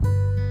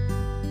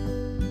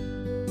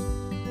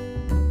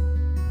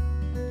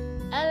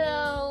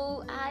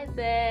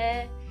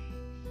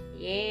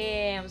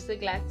so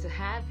glad to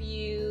have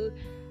you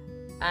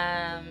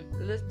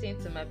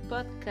listening to my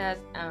podcast.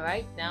 And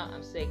right now,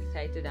 I'm so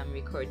excited I'm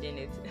recording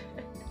it.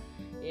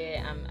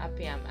 Yeah, I'm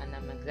happy and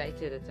I'm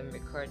excited that I'm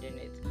recording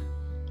it.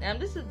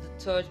 This is the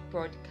third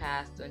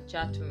podcast on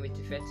Chatting with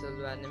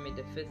Ifetolu and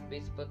the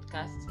faith-based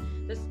podcast.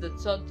 This is the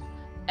third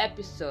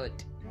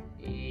episode.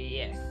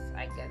 Yes,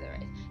 I got it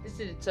right. This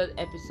is the third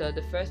episode.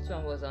 The first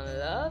one was on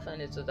love,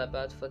 and it was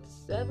about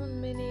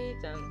 47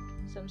 minutes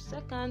and some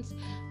seconds.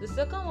 The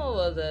second one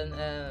was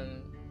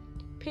on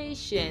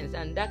patience,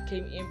 and that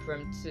came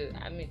impromptu.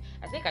 I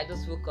think I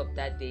just woke up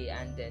that day,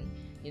 and then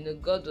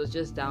God was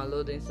just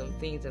downloading some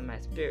things in my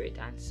spirit,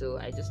 and so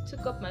I just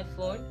took up my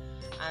phone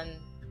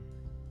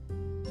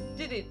and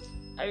did it.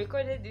 I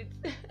recorded it.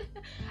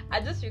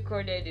 I just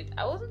recorded it.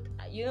 I wasn't,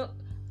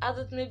 as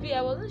it may be,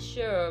 I wasn't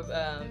sure of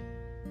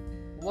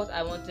what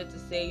I wanted to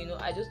say.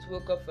 I just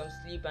woke up from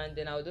sleep, and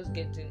then I was just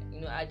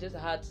getting, I just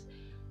had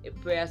a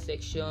prayer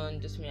section,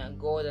 just me and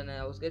God, and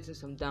I was getting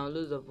some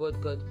downloads of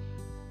what God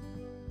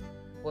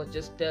was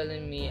just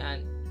telling me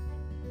and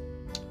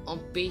on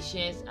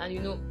patience,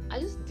 and I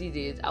just did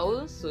it. I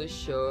wasn't so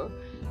sure.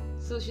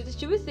 So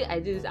should we say I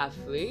did it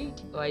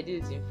afraid or I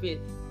did it in faith?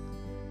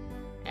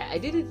 I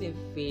did it in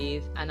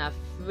faith and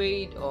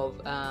afraid of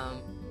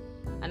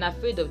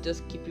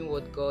just keeping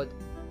what God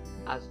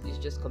is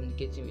just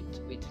communicating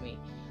with me,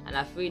 and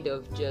afraid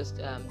of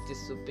just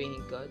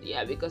disobeying God.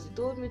 Yeah, because He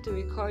told me to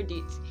record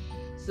it.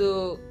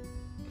 So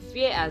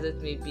fear as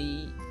it may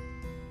be,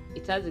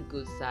 it has a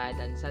good side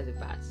and it has a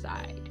bad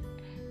side.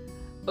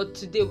 But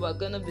today we're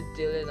gonna be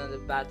dealing on the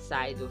bad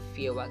side of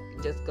fear. We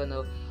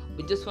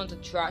just want to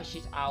trash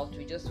it out.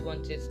 We just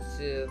want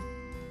to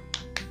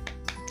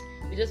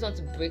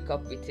break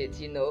up with it,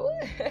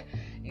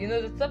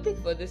 The topic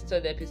for this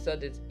third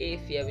episode is A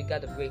fear, we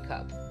gotta break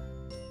up.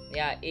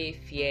 Yeah, A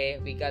fear,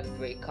 we gotta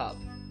break up.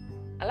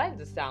 I like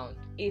the sound.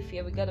 A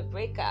fear, we gotta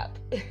break up.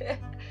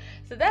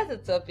 So that's the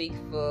topic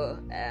for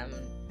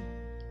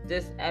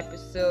this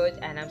episode,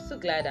 and I'm so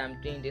glad I'm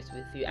doing this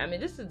with you.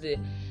 This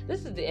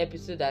is the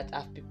episode that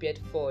I've prepared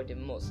for the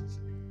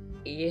most.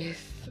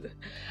 Yes.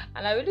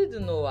 And I really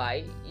don't know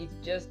why. It's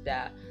just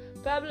that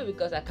probably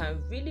because I can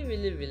really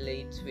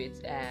relate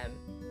with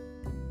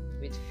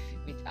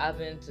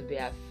having to be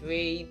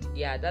afraid.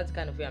 Yeah, that's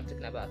kind of fear I'm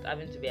talking about.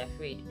 Having to be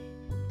afraid.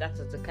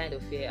 That's the kind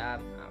of fear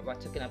we're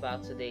talking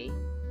about today.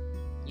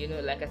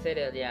 Like I said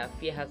earlier,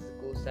 fear has a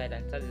good side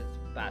and it has its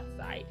bad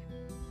side.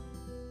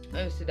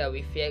 When we say that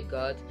we fear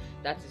God,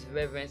 that is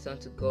reverence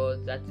unto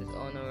God, that is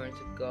honor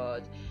unto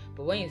God.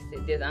 But when you say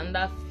there's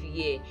another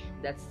fear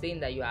that's saying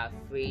that you are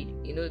afraid,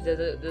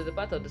 there's a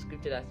part of the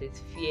scripture that says,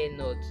 "Fear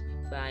not,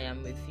 for I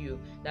am with you."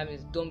 That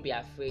means don't be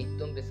afraid,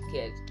 don't be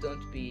scared,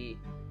 don't be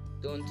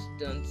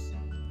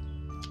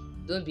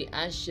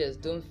anxious,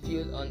 don't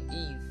feel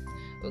unease.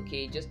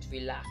 Okay, just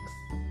relax,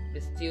 be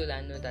still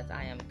and know that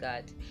I am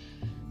God.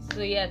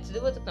 So yeah, today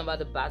we're talking about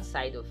the bad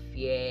side of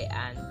fear,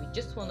 and we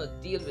just want to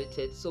deal with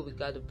it, so we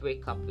got to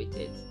break up with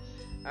it.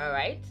 All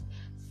right.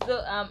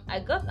 So I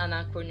got an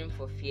acronym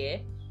for fear.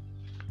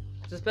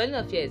 So spelling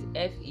of fear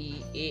is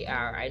FEAR.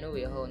 I know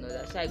we all know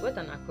that. So I got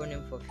an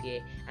acronym for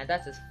fear, and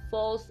that is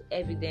false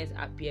evidence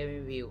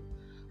appearing real.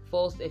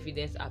 False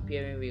evidence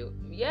appearing real.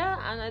 Yeah,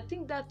 and I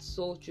think that's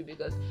so true,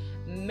 because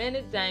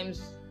many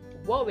times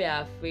what we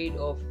are afraid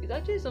of is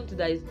actually something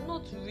that is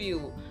not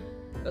real.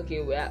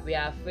 Okay, we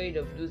are afraid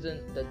of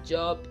losing the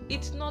job.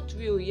 It's not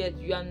real yet.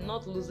 You are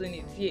not losing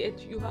it yet.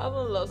 You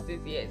haven't lost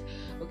it yet.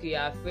 Okay, you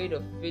are afraid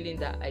of failing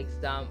that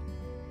exam.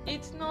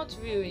 It's not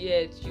real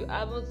yet. You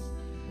haven't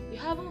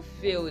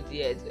failed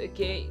yet.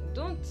 Okay,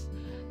 don't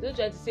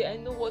try to say, "I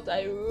know what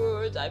I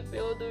wrote, I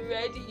failed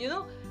already."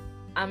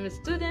 I'm a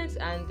student,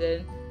 and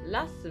then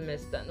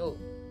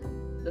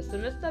the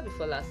semester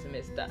before last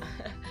semester,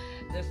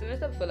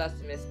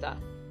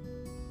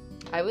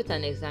 I wrote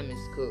an exam in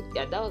school.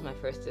 Yeah, that was my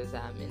first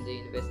exam in the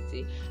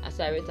university. And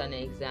so I wrote an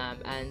exam,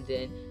 and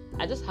then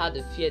I just had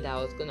the fear that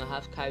I was going to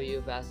have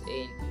carryovers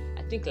in,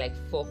 I think, like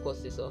 4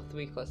 courses or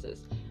 3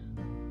 courses.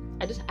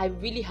 I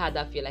really had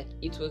that fear, like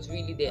it was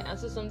really there. And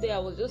so someday I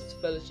was just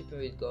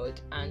fellowshipping with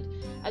God, and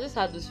I just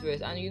had this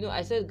verse. And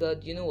I said,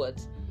 "God, you know what?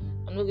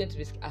 I'm not going to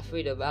be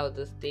afraid about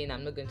this thing.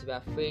 I'm not going to be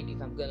afraid if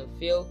I'm going to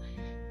fail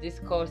these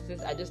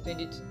courses. I just need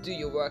you to do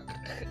your work."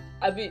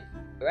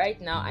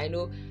 Right now, I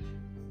know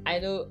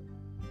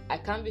I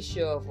can't be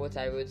sure of what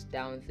I wrote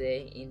down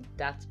there in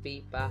that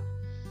paper,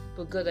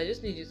 but God, I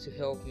just need you to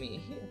help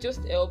me.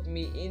 Just help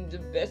me in the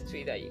best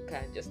way that you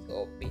can. Just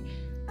help me.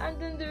 And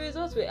then the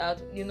results were out.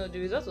 The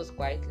result was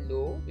quite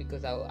low,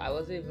 because I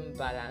wasn't even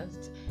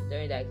balanced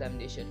during the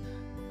examination.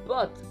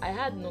 But I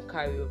had no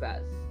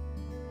carryovers.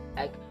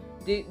 Like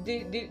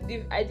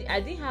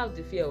I didn't have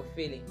the fear of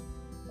failing,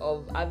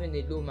 of having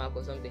a low mark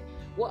or something.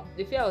 What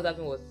the fear I was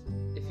having was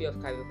the fear of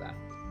carryover.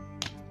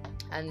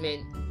 And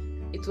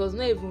it was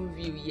not even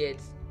real yet.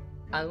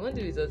 And when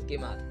the results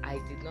came out, I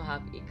did not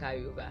have a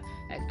carryover.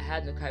 Like, I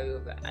had no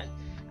carryover, and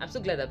I'm so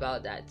glad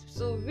about that.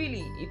 So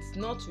really, it's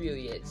not real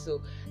yet.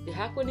 So the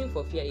acronym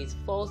for fear is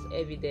false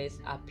evidence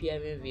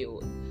appearing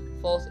real.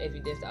 false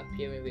evidence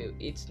appearing real.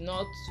 It's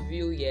not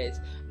real yet,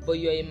 but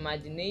your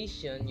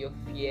imagination, your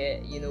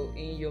fear,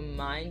 in your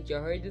mind,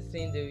 you're already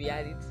seeing the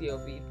reality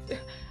of it,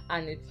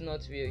 and it's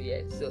not real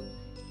yet. So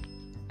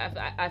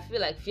I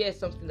feel like fear is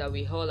something that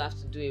we all have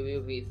to do away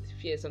with.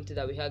 Fear is something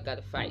that we all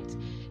gotta fight.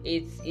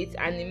 It's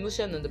an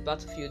emotion on the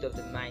battlefield of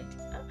the mind.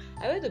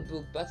 I read the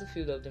book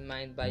Battlefield of the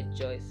Mind by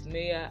Joyce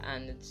Meyer,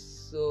 and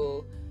it's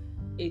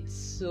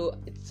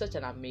such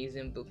an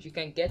amazing book. You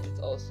can get it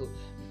also,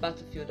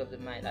 Battlefield of the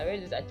Mind. I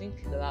read it, I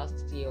think,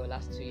 last year or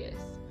last 2 years,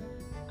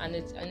 and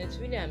it's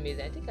really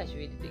amazing. I think I should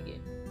read it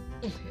again.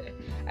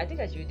 I think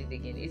I should read it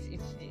again.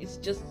 It's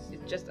just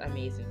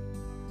amazing.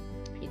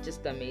 It's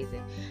just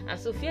amazing. And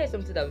so fear is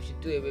something that we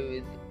should do away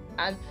with.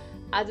 And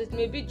as it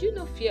may be, do you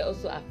know fear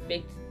also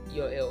affects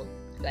your health?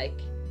 Like,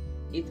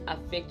 it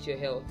affects your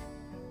health.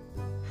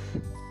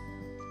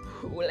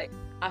 Like,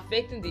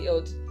 affecting the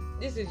health.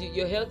 This is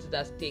your health is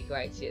at stake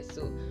right here.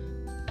 So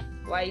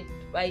why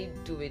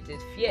do it?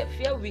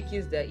 Fear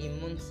weakens the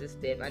immune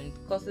system, and it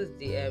causes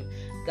the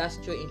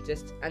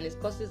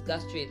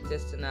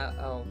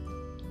gastrointestinal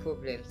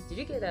problems. Did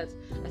you get that?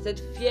 I said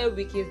fear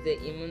weakens the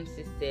immune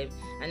system,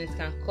 and it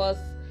can cause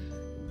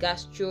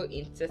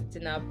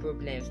gastrointestinal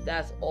problems.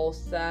 That's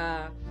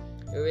ulcer,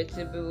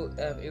 irritable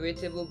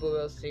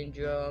bowel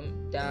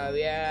syndrome,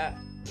 diarrhea.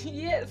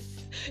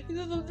 Yes,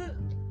 something.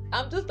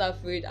 I'm just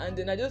afraid, and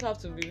then I just have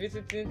to be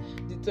visiting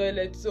the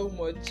toilet so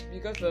much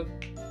because of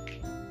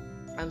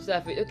I'm so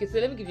afraid. Okay, so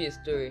let me give you a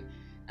story.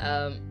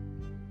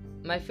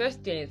 My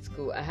first year in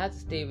school, I had to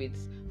stay with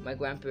my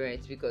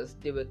grandparents because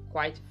they were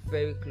quite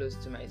very close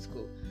to my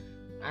school,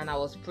 and I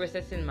was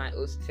processing my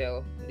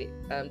hostel.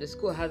 The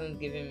school hadn't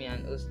given me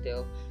an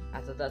hostel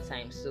at that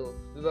time, so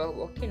we were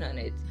working on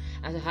it,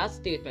 and so I had to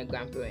stay with my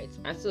grandparents.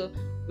 And so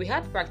we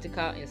had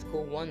practical in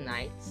school one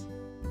night,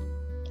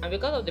 and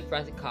because of the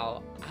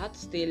practical, I had to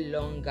stay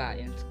longer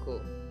in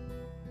school.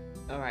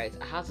 Alright,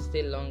 I had to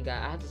stay longer.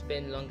 I had to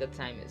spend longer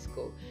time in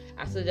school.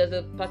 And so there's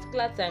a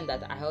particular time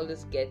that I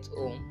always get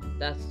home.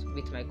 That's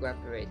with my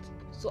grandparents.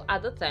 So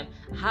at that time,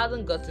 I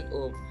hadn't gotten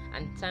home,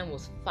 and time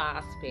was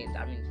far spent.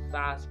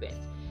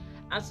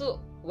 And so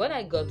when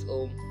I got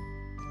home,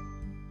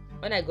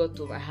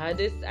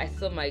 I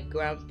saw my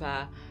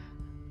grandpa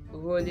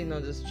rolling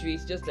on the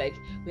streets, just like,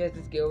 where's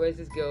this girl?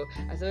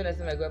 And so when I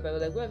saw my grandpa, I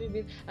was like, where have you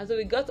been? And so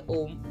we got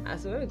home, and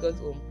so when we got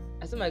home,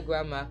 I saw my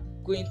grandma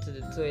going to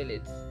the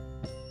toilet,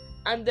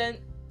 and then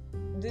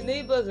the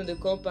neighbors in the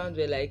compound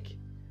were like,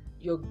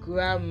 your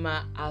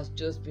grandma has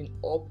just been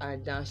up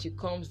and down. She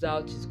comes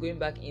out, she's going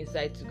back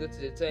inside to go to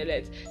the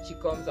toilet. She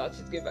comes out,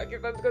 she's going back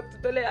inside to go to the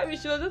toilet. I mean,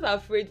 she was just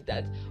afraid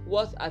that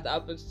what had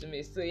happened to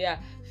me. So yeah,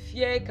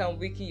 fear can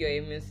weaken your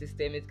immune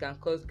system. It can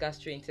cause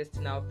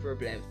gastrointestinal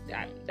problems.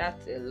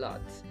 That's a lot.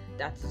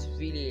 That's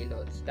really a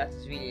lot.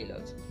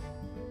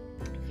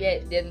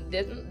 Fear,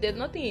 there's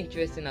nothing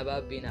interesting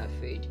about being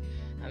afraid.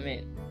 I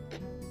mean,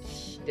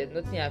 there's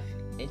nothing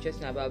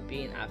interesting about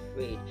being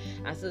afraid.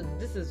 And so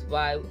this is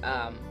why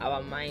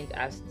our mind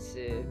has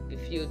to be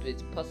filled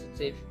with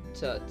positive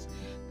thoughts,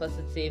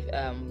 positive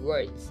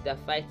words that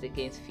fight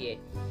against fear.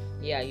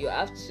 Yeah, you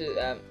have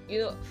to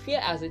fear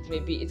as it may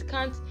be,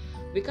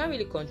 we can't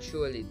really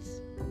control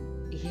it.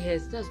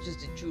 Yes, that's just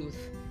the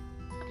truth.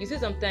 You see,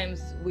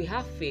 sometimes we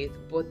have faith,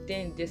 but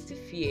then there's still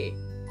fear.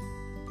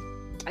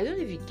 I don't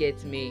know if you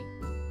get me.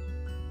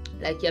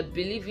 Like, you're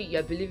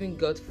believing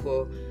God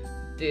for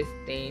this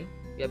thing.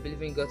 You're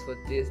believing God for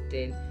this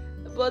thing,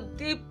 but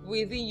deep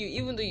within you,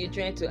 even though you're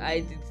trying to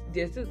hide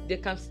it, there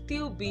can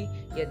still be,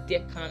 I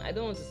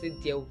don't want to say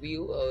there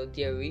will or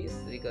there is,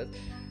 because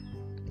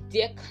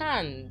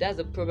that's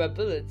a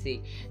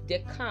probability.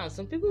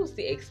 Some people will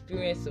still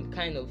experience some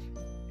kind of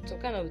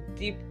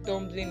deep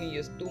tumbling in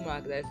your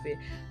stomach that say,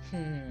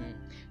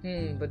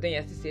 but then you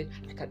have to say,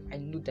 I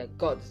know that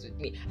God is with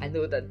me. I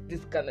know that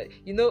this kind of,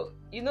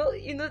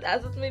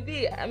 as it may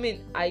be. I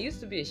mean, I used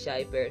to be a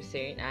shy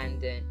person, and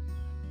then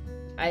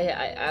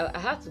I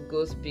had to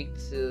go speak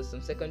to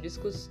some secondary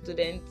school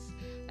students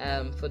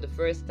for the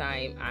first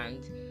time,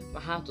 and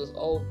my heart was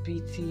all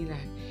beating,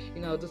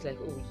 and I was just like,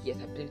 oh yes,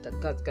 I believe that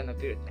God's gonna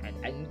be,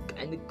 I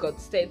need God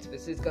sent me,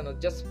 so He's gonna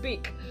just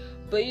speak.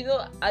 But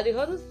at the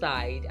other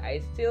side,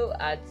 I still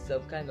had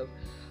some kind of,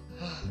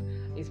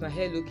 is my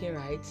hair looking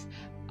right?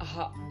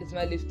 Is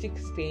my lipstick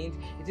stained?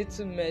 Is it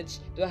too much?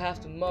 Do I have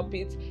to mop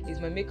it?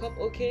 Is my makeup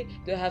okay?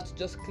 Do I have to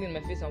just clean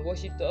my face and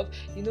wash it off?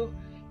 It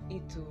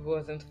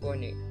wasn't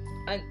funny.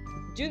 And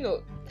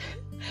the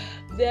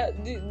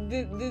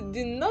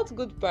not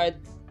good part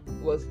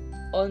was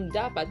on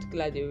that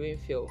particular day rain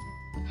fell.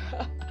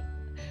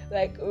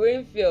 Like,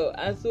 rain fell,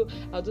 and so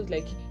I was just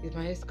like, is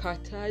my hair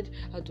scattered?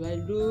 How do I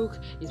look?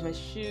 Is my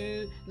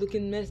shoe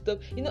looking messed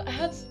up? I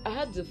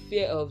had the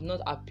fear of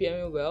not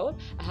appearing well.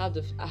 I had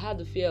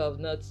the fear of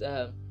not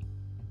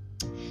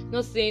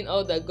saying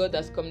all that God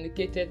has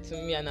communicated to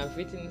me and I've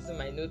written into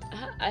my notes.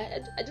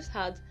 I just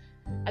had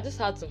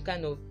some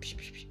kind of,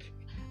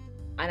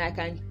 and I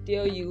can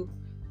tell you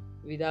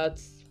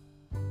without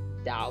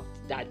doubt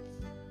that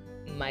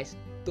my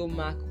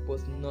stomach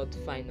was not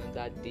fine on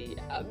that day.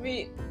 I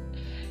mean,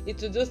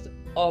 it will just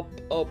up,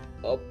 up,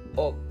 up,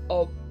 up,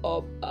 up,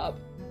 up, up.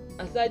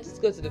 And so I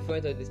just go to the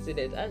front of the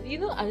student, and at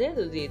the end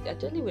of the day, it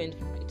actually went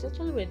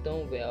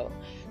on well.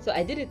 So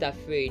I did it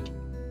afraid.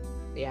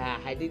 Yeah,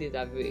 I did it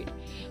afraid.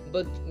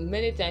 But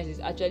many times it's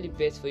actually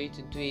best for you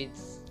to do it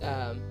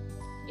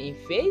in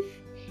faith,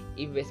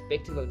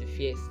 irrespective of the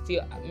fear.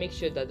 Still make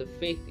sure that the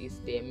faith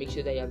is there. Make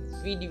sure that you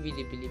really,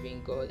 really believe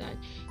in God, and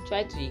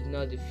try to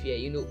ignore the fear.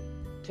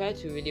 Try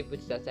to really put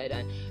it aside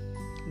and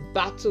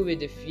battle with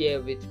the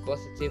fear with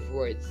positive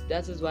words.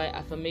 That is why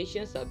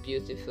affirmations are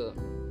beautiful.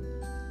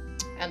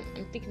 I'm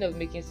thinking of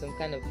making some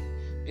kind of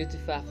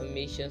beautiful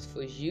affirmations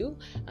for you,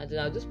 and then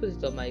I'll just put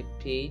it on my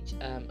page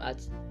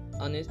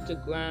on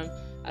Instagram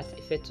at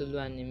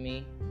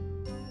Ifetoluanime,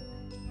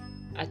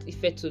 at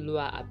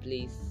Ifetolua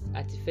Ablaze,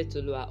 at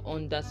Ifetolua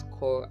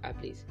 _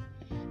 Ablaze,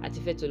 at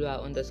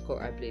Ifetolua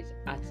 _ Ablaze,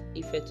 at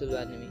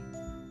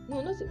Ifetoluanime.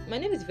 No, not my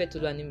name is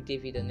Ifetoluanime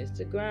David on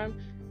Instagram,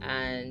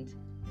 and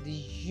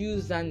the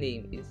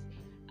username is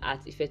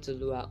at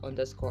Ifetolua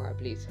 _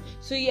 Ablaze.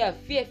 So yeah,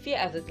 fear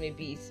as it may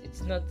be,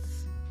 it's not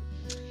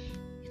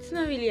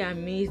really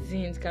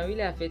amazing. It can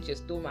really affect your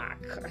stomach,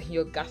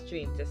 your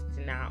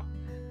gastrointestinal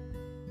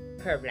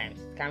problems.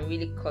 It can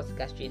really cause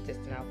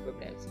gastrointestinal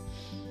problems.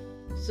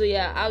 So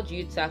yeah, how do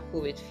you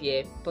tackle with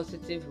fear?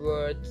 Positive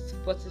words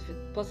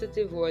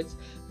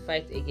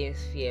fight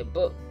against fear.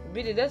 But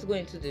really, let's go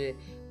into the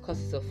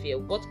causes of fear.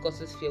 What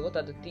causes fear? What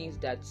are the things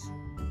that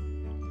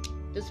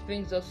just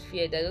brings us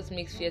fear, that just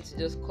makes fear to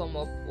just come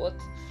up?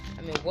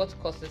 What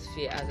causes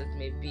fear as it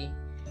may be?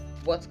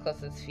 What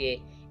causes fear?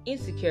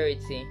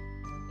 Insecurity.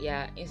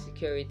 Yeah,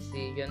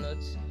 insecurity. You're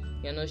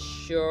not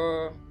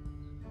sure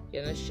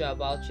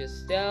about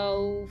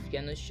yourself,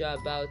 you're not sure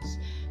about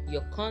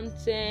your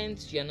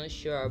content, you're not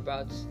sure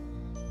about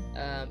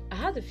I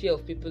had the fear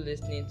of people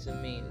listening to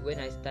me when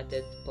I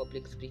started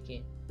public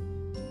speaking.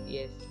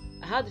 Yes,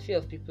 I had the fear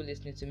of people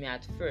listening to me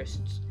at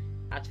first.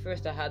 I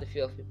had the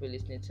fear of people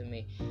listening to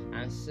me,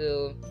 and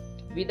so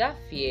with that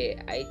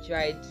fear I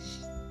tried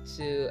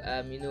to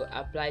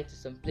apply to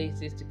some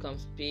places to come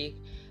speak.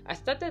 I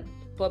started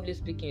public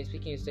speaking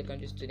with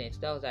secondary students.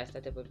 That was how I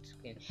started public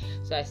speaking.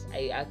 So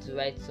I had to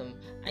write some,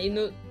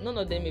 and none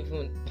of them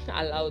even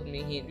allowed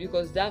me in,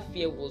 because that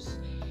fear was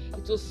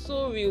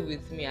so real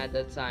with me at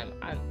that time,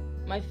 and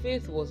my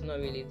faith was not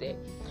really there.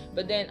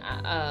 But then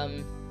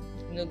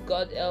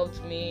God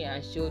helped me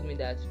and showed me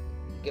that,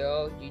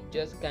 girl, you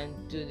just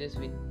can't do this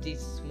with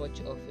this much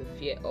of a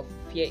fear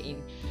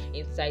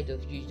inside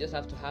of you. You just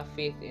have to have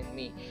faith in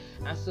me.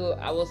 And so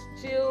I was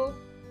still,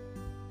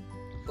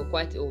 for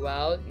quite a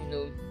while,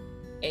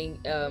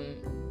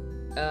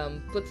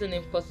 putting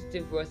in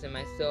positive words in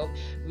myself,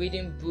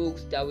 reading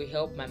books that will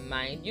help my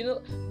mind.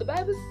 The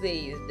Bible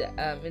says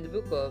that in the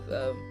book of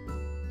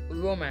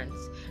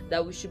Romans,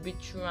 that we should be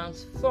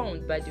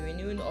transformed by the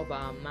renewing of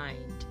our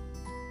mind.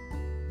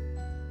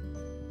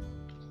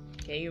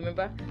 Can you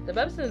remember? The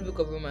Bible says in the book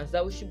of Romans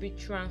that we should be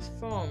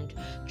transformed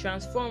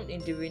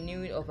in the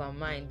renewing of our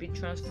mind. Be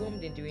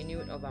transformed in the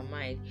renewing of our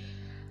mind.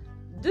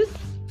 This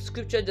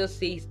scripture just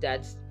says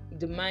that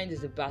the mind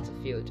is a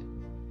battlefield,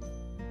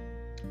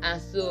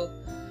 and so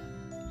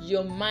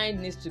your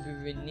mind needs to be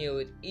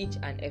renewed each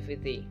and every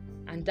day,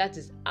 and that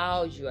is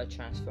how you are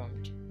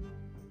transformed.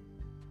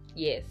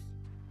 Yes,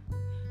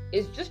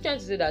 it's just trying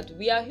to say that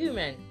we are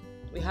human.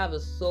 We have a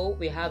soul,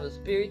 we have a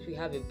spirit, we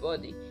have a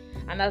body.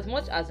 And as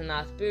much as in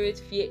our spirit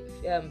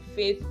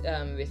faith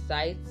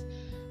resides,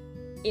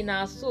 in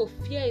our soul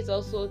fear is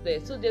also there.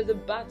 So there's a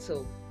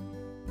battle.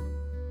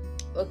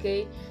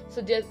 Okay, so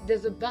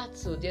there's a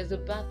battle.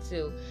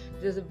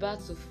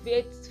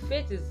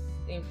 Faith is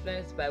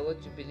influenced by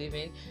what you believe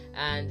in,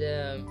 and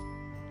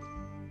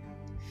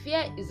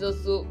fear is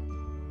also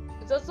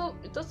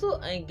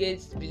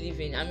engaged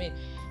believing.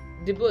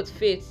 The both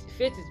faith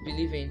is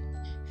believing,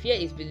 fear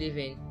is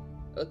believing.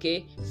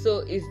 Okay, so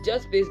it's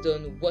just based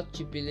on what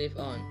you believe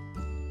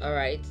on. All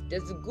right,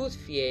 there's a good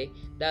fear,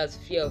 that's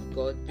fear of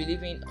God,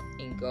 believing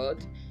in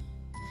God,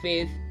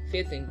 faith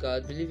in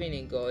God, believing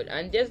in God.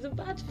 And there's the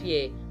bad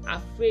fear,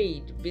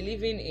 afraid,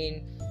 believing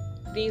in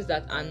things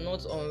that are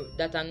not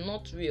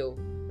real.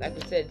 Like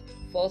we said,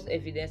 false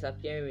evidence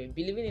appearing real,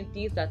 believing in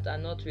things that are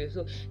not real.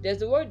 So there's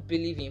the word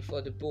believing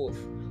for the both.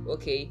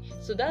 Okay,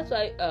 so that's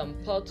why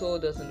Paul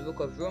told us in the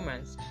book of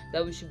Romans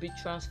that we should be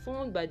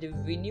transformed by the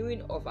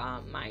renewing of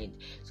our mind.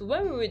 So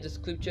when we read the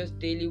scriptures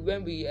daily,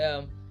 when we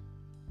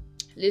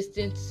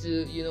listen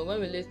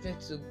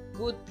to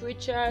good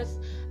preachers,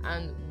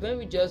 and when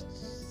we just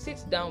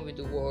sit down with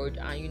the word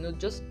and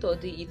just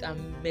study it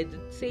and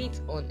meditate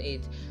on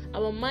it,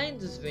 our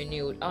mind is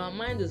renewed,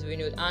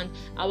 and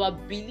our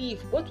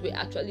belief, what we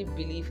actually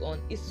believe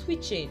on, is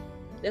switching.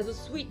 There's a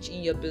switch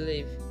in your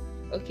belief.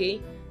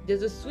 Okay,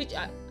 there's a switch.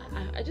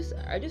 I just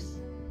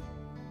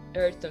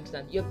heard something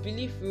that your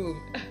belief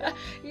room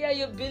yeah,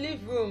 your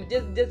belief room,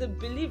 there's a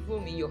belief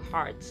room in your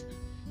heart,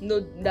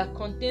 that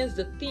contains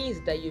the things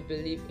that you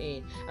believe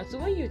in. And so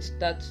when you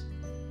start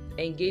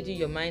engaging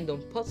your mind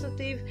on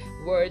positive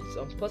words,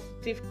 on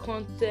positive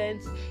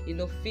content.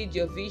 Feed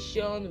your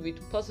vision with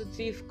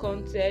positive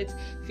content,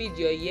 feed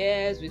your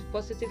ears with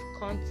positive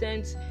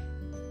content,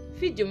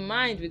 feed your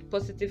mind with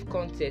positive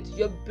content.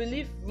 Your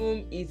belief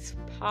room is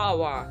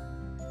power.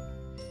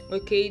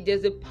 Okay,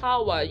 there's a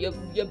power. Your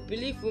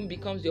belief room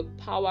becomes your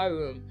power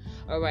room.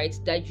 All right,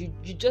 that you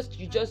just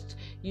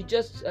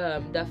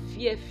that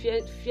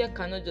fear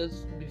cannot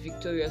just be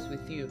victorious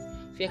with you.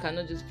 Fear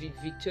cannot just be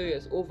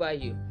victorious over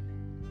you.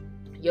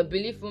 Your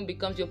belief room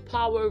becomes your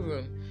power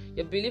room.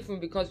 Your belief room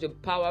becomes your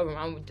power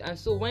room. And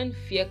so when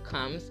fear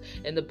comes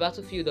in the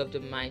battlefield of the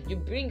mind, you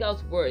bring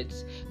out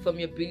words from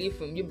your belief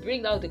room. You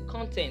bring out the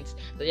contents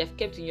that you have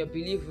kept in your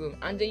belief room,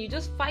 and then you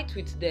just fight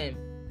with them.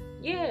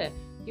 Yeah,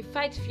 you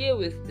fight fear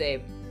with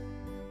them.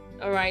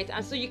 All right,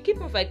 and so you keep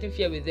on fighting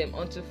fear with them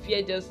until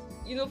fear just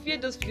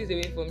flees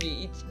away from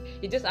you.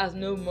 It just has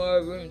no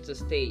more room to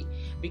stay,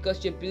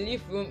 because your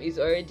belief room is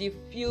already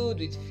filled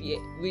with fear,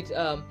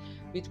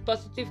 with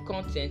positive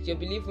content. Your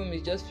belief room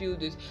is just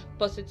filled with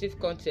positive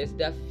content.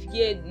 That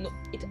fear,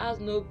 it has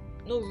no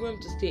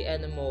room to stay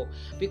anymore,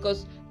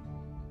 because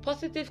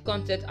positive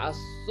content are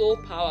so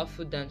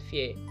powerful than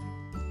fear.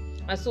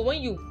 And so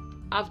when you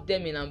have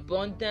them in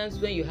abundance,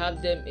 when you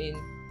have them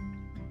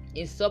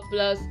in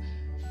surplus,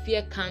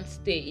 fear can't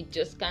stay. It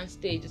just can't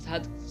stay. It just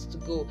has to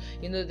go.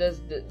 There's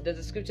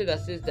a scripture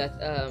that says that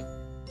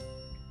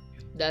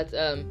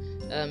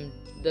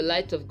the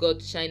light of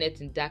God shineth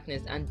in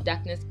darkness, and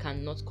darkness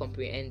cannot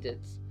comprehend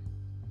it.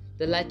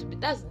 The light,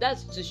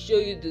 that's to show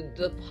you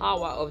the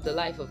power of the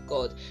life of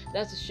God.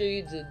 That's to show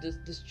you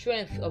the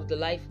strength of the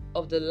light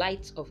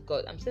of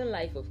God. I'm saying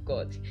life of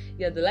God.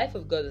 Yeah, the life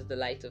of God is the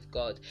light of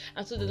God.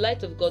 And so the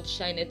light of God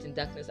shineth in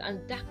darkness,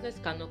 and darkness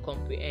cannot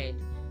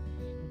comprehend.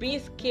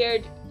 Being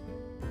scared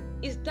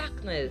is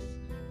darkness.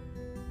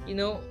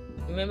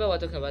 Remember we're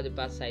talking about the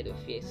bad side of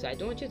fear, so I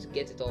don't want you to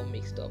get it all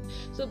mixed up.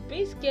 So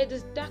being scared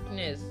is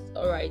darkness.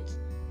 All right,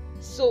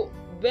 so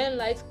when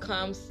light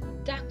comes,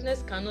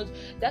 darkness cannot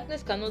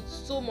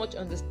so much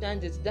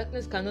understand it.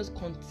 Darkness cannot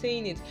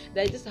contain it,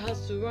 that it just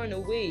has to run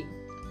away.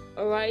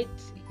 All right,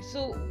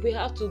 so we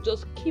have to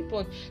just keep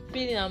on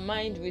filling our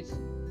mind with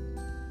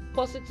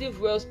positive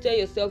words. Tell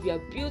yourself you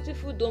are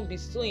beautiful. Don't be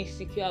so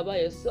insecure about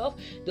yourself.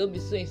 Don't be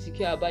so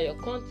insecure about your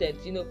content.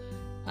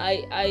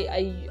 I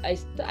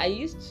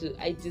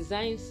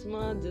design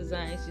small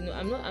designs.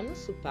 I'm not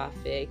so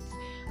perfect,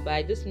 but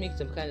I just make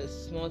some kind of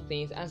small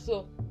things. And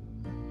so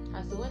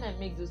when I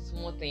make those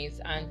small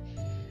things, and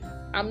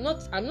I'm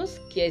not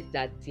scared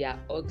that they are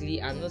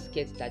ugly. I'm not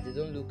scared that they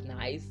don't look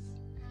nice.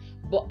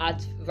 But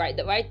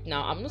right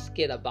now, I'm not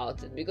scared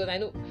about it, because I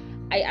know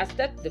I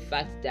accept the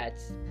fact that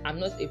I'm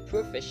not a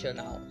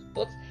professional,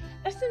 but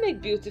I still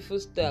make beautiful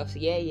stuff.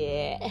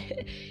 Yeah.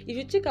 If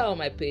you check out on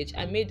my page,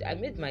 I made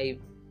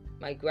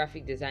my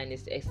graphic design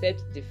is,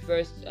 except the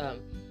first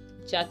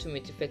Chat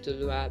with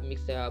Ifetolua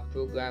Mixer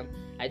program.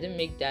 I didn't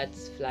make that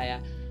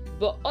flyer,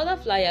 but other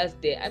flyers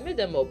there, I made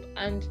them up,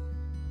 and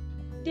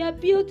they are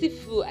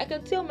beautiful. I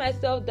can tell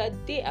myself that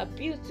they are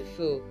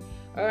beautiful.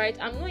 All right,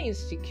 I'm not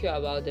insecure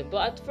about them,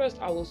 but at first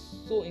I was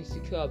so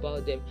insecure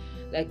about them.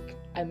 Like,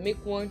 I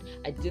make one,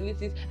 I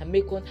delete it, I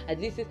make one, I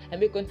delete it, I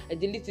make one, I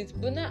delete it.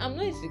 But now I'm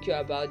not insecure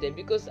about them,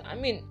 because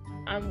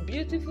I'm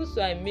beautiful,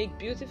 so I make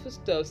beautiful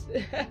stuff.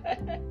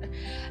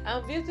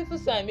 I'm beautiful,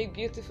 so I make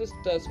beautiful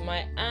stuff.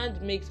 My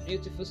hand makes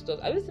beautiful stuff.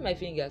 I will see my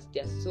fingers,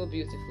 they're so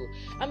beautiful.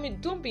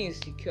 Don't be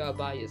insecure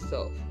about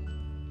yourself.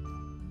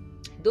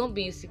 Don't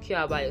be insecure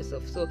about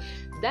yourself. So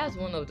that's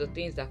one of the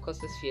things that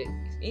causes fear,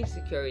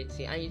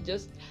 insecurity, and you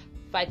just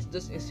fight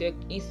those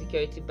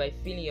insecurity by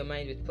filling your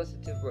mind with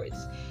positive words.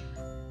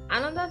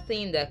 Another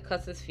thing that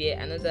causes fear,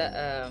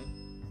 another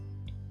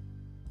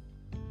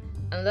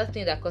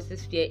thing that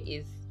causes fear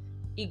is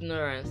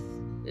ignorance,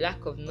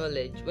 lack of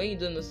knowledge. When you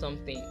don't know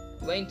something,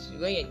 when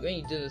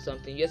you don't know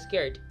something, you're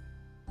scared.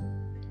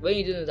 When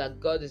you don't know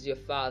that God is your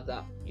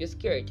Father, you're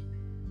scared.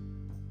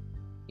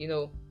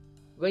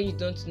 When you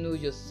don't know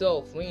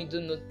yourself, when you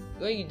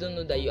don't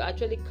know that you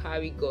actually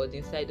carry God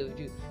inside of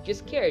you, you're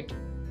scared.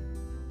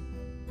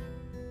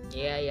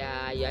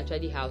 Yeah, you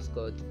actually house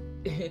God.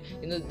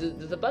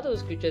 There's a part of the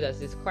scripture that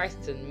says,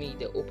 Christ in me,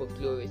 the hope of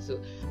glory. So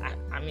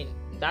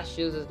that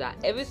shows us that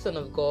every son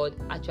of God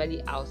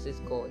actually houses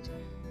God.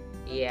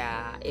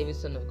 Yeah, every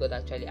son of God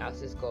actually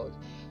houses God.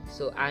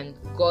 So, and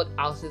God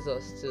houses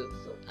us too.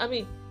 So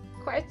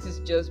Christ is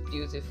just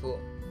beautiful.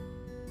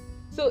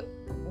 So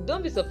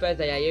don't be surprised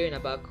that you're hearing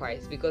about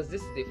Christ, because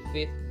this is a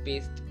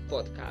faith-based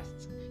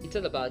podcast. It's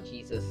all about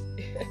Jesus.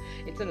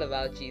 It's all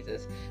about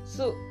Jesus.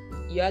 So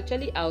you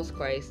actually house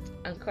Christ,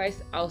 and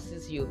Christ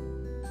houses you.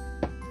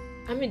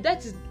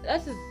 That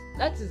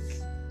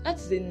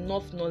is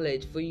enough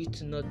knowledge for you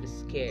to not be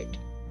scared.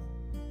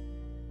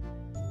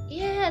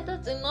 Yeah,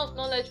 that's enough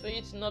knowledge for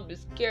you to not be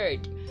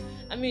scared.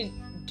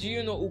 Do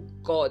you know who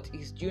God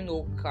is? Do you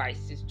know who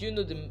Christ is? Do you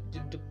know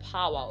the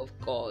power of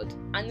God?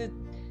 And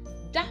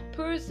that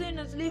person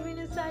is living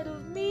inside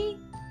of me?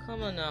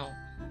 Come on now.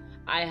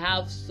 I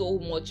have so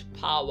much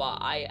power,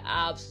 I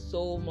have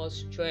so much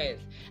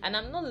strength, and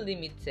I'm not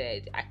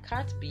limited. I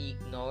can't be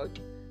ignored.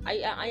 I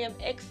am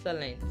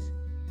excellent.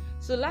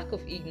 So lack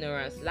of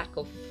ignorance,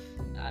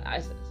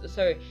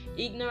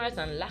 ignorance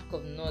and lack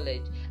of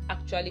knowledge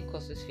actually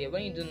causes fear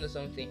when you don't know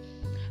something.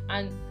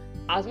 And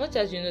as much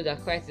as you know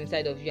that Christ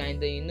inside of you,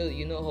 and then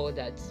you know all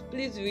that,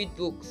 please read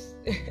books.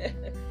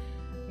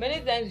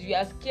 Many times you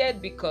are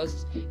scared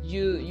because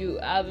you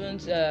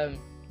haven't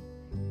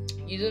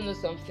you don't know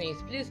some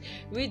things. Please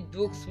read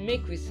books,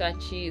 make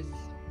researches.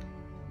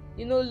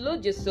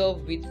 Load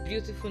yourself with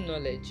beautiful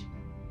knowledge.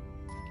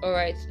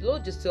 Alright,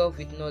 load yourself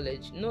with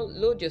knowledge.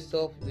 Load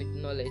yourself with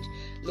knowledge.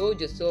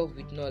 Load yourself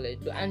with knowledge.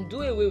 And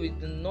do away with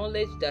the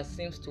knowledge that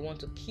seems to want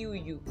to kill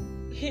you.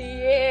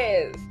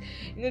 Yes!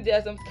 There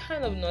are some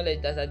kind of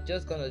knowledge that are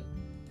just gonna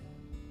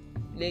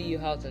lay you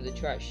out in the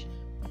trash.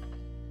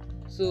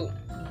 So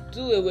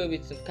do away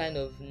with some kind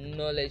of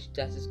knowledge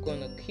that is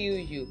gonna kill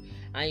you,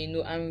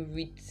 and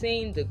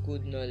retain the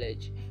good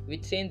knowledge.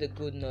 Retain the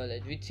good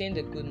knowledge. Retain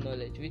the good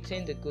knowledge.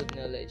 Retain the good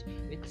knowledge.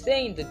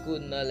 Retain the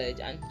good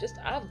knowledge, and just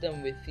have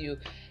them with you.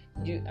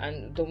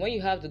 And the when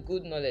you have the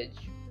good knowledge,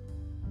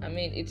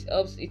 it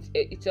helps.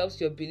 It helps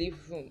your belief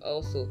room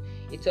also.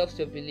 It helps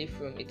your belief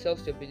room. It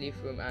helps your belief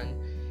room, and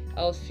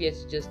else fear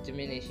to just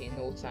diminish in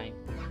no time.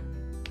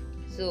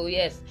 So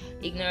yes,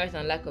 ignorance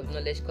and lack of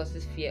knowledge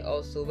causes fear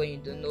also. When you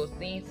don't know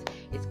things,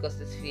 it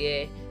causes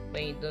fear.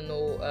 When you don't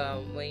know,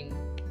 when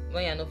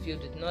you're not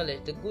filled with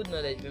knowledge, the good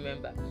knowledge,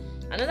 remember.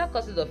 Another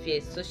causes of fear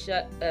is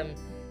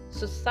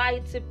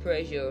society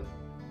pressure.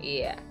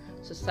 Yeah,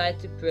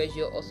 society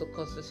pressure also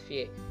causes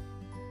fear.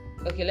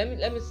 Okay,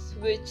 let me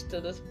switch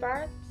to this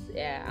part.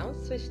 Yeah, I'll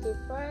switch to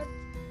part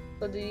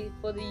for the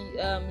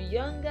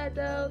young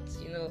adults.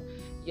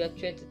 You're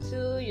 22,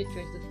 you're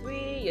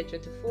 23, you're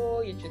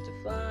 24, you're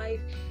 25,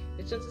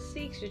 you're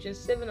 26, you're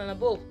 27 and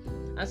above.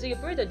 And so your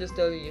parents are just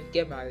telling you,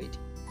 get married.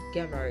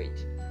 Are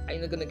you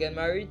not gonna get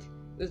married?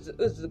 Who's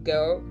the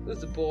girl?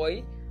 Who's the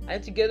boy? I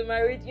have to get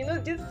married.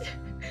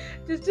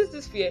 There's just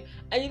this fear.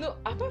 And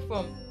apart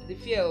from the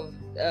fear of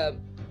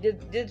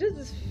there's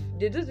just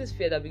this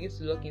fear that begins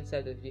to lock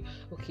inside of you.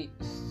 Okay,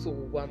 so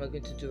what am I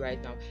going to do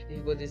right now?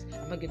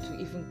 Am I going to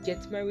even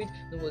get married?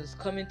 Nobody's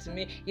coming to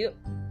me.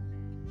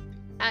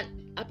 And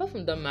apart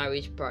from the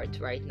marriage part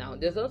right now,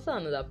 there's also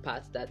another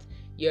part that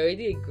you're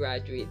already a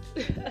graduate.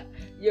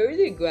 You're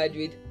already a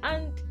graduate,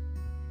 and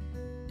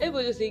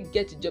everybody just saying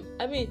get a job.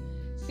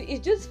 See,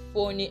 it's just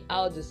funny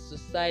how the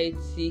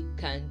society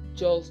can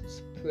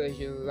just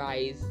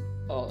pressurize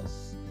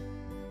us.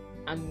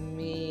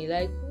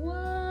 Like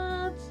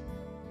what?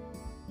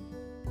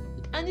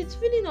 And it's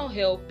really not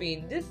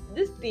helping. These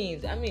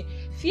things.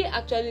 Fear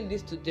actually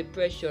leads to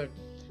depression.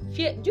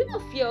 Fear. Do you know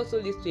fear also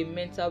leads to a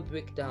mental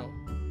breakdown?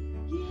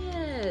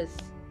 Yes.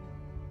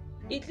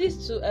 It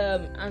leads to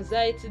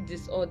anxiety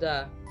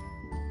disorder.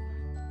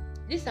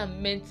 These are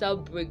mental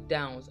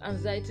breakdowns.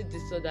 Anxiety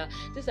disorder.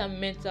 These are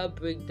mental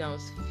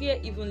breakdowns. Fear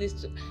even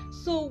leads to.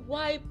 So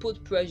why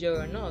put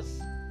pressure on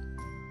us?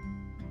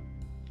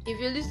 If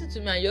you listen to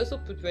me and you also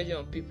put pressure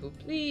on people,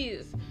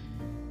 please.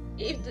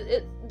 If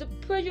the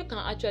pressure can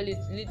actually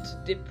lead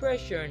to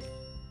depression,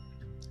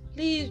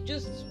 please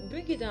just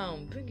bring it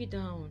down.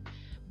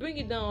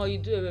 Or you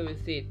do away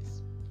with it.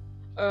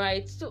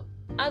 Alright, so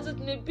as it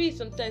may be,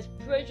 sometimes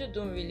pressure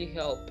don't really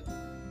help.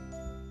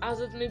 As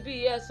it may be,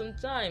 yeah,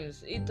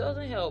 sometimes it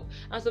doesn't help,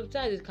 and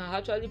sometimes it can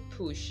actually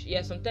push.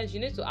 Yeah, sometimes you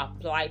need to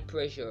apply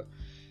pressure.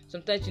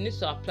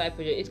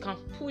 It can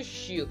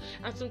push you,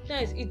 and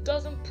sometimes it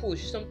doesn't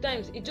push.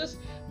 Sometimes it just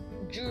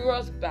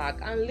draws back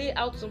and lay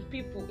out some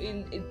people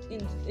in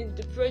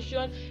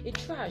depression, in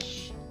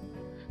trash.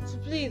 So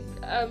please,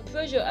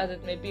 pressure as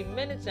it may be,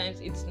 many times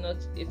it's not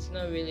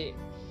really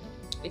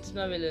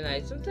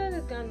nice. Sometimes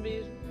it can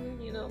be,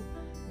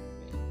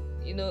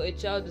 a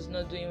child is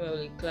not doing well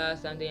in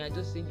class, and then I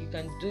just think you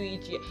can do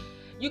it here.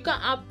 You can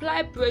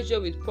apply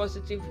pressure with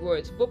positive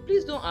words, but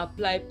please don't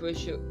apply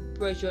pressure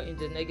in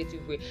the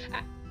negative way.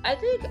 I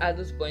think at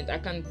this point I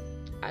can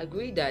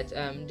agree that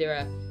there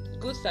are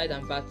good side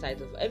and bad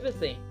sides of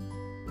everything.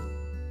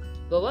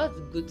 But what's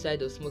the good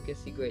side of smoking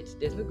cigarettes?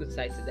 There's no good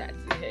side to that.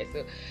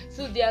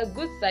 So there are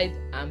good sides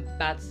and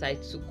bad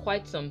sides to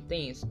quite some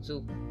things.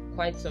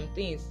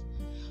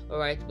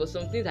 Alright, but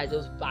some things are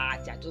just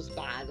bad. They're just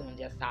bad on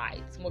their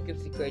side. Smoking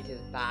cigarettes is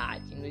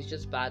bad. It's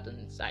just bad on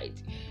the side.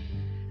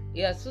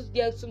 Yeah, so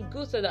there are some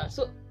good sides.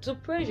 So to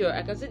pressure,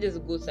 I can say there's a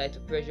good side to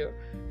pressure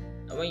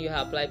when you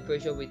apply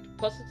pressure with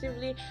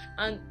positively,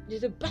 and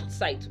there's a bad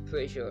side to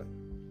pressure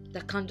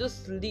that can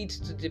just lead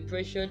to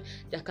depression,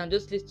 that can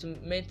just lead to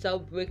mental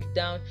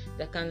breakdown,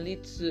 that can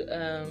lead to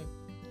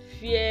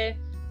fear,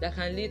 that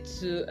can lead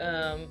to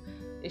a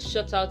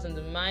shutout in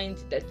the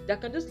mind,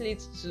 that can just lead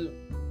to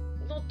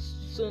not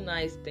so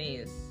nice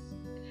things.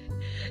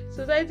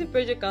 Society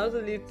pressure can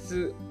also lead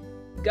to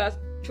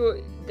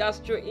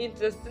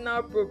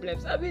gastrointestinal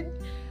problems. I'm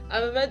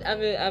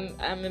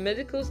a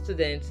medical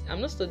student. I'm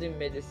not studying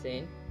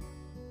medicine,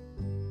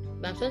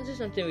 but I'm studying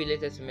something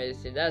related to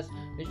medicine. That's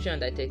nutrition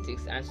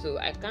dietetics, and so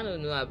I kind of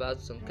know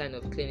about some kind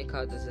of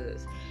clinical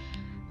diseases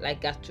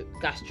like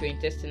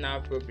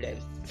gastrointestinal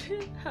problems.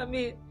 I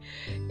mean,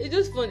 it's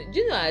just funny. Do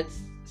you know that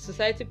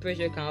society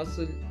pressure can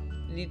also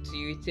lead to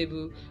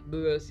irritable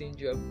bowel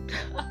syndrome?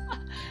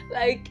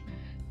 Like,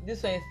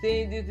 this one is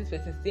saying this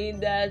person saying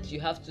that you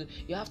have to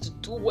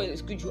do well in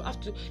school. You have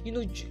to,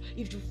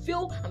 if you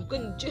fail, I'm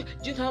going to do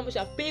you know how much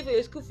I pay for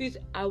your school fees?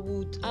 I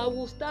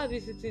will start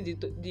visiting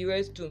the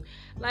restroom.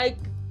 Like,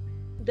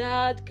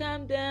 Dad,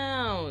 calm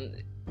down.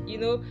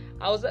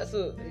 I was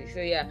so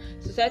yeah.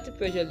 Society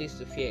pressure leads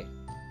to fear.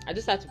 I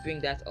just had to bring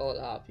that all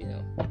up.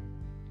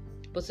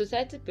 But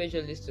society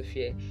pressure leads to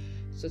fear.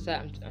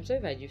 I'm sorry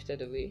if I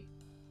drifted away.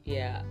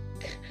 Yeah.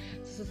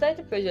 So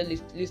society pressure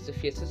leads to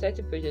fear.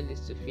 Society pressure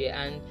leads to fear.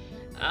 And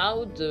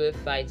how do we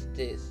fight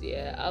this?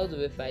 Yeah. How do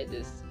we fight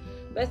this?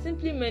 By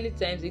simply many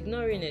times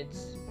ignoring it.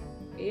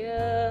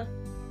 Yeah.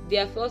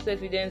 There are false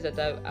evidence that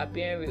are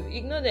appearing real.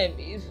 Ignore them.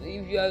 If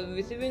you are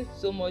receiving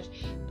so much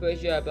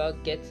pressure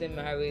about getting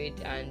married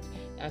and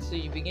so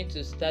you begin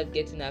to start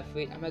getting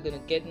afraid, am I going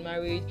to get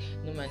married?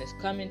 No man is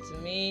coming to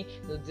me.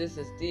 No, this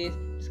is this.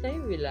 Just can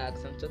you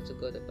relax and talk to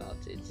God about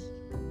it?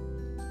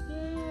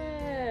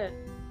 Yeah.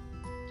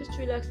 Just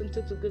relax and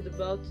talk to God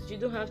about it. You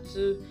don't have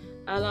to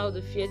allow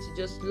the fear to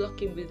just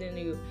lock in within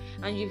you.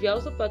 And if you're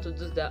also part of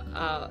those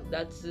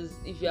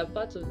if you're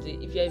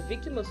a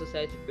victim of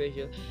society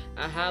pressure,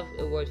 I have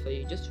a word for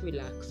you. Just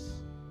relax.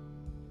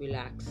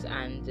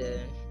 And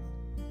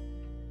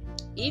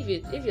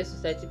if your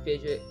society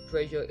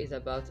pressure is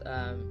about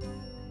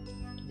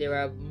there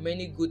are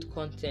many good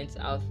contents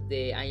out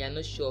there and you're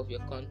not sure of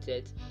your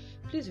content,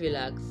 please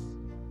relax,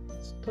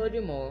 study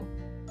more,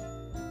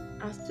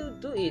 and still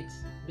do it.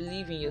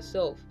 Believe in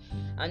yourself.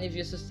 And if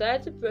your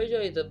society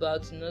pressure is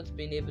about not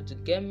being able to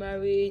get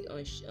married,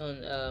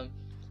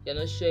 you're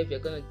not sure if you're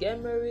gonna get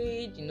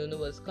married, no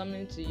one's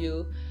coming to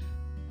you,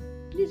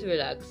 please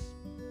relax.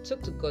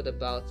 Talk to God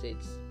about it.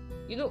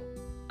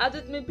 As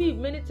it may be,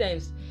 many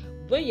times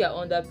when you're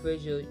under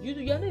pressure,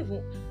 you're not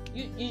even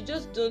you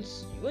just don't.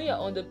 When you're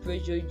under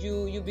pressure,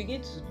 you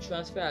begin to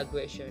transfer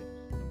aggression.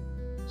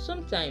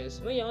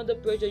 Sometimes when you're under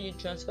pressure, you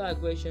transfer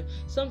aggression.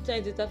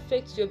 Sometimes it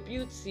affects your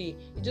beauty.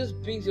 It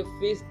just brings your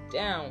face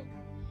down.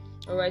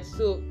 Alright,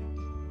 so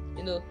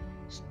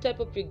step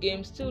up your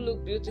game, still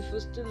look beautiful,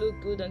 still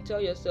look good, and tell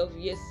yourself,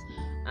 yes,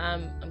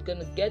 I'm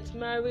gonna get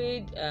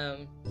married,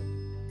 I'm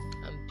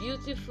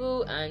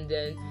beautiful. And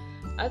then,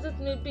 as it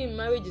may be,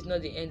 marriage is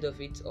not the end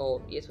of it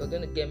all. Yes, we're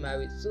gonna get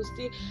married, so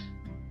still,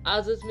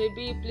 as it may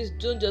be, please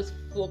don't just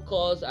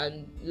focus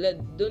and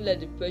don't let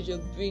the pressure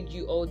bring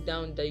you all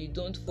down, that you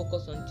don't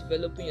focus on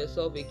developing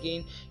yourself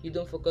again, you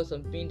don't focus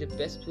on being the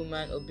best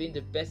woman or being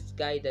the best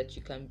guy that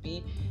you can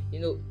be.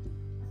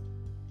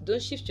 Don't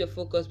shift your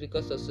focus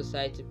because of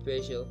society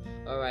pressure.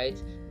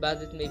 Alright, but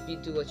as it may be,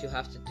 do what you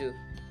have to do.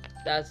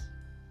 That's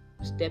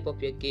step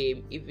up your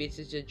game. If it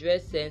is your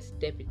dress sense,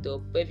 step it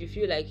up. But if you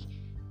feel like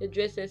your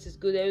dress sense is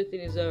good,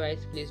 everything is alright,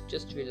 please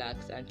just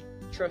relax and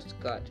trust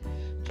God.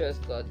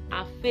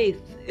 Have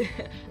faith.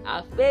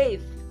 Have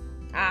faith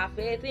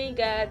in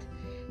God.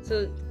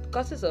 So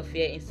causes of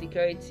fear: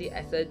 insecurity,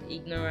 I said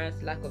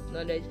ignorance, lack of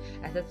knowledge,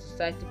 I said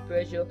society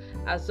pressure,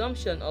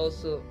 assumption.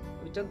 Also,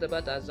 we talked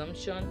about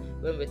assumption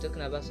when we're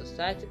talking about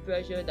society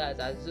pressure.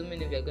 That's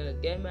assuming if you're going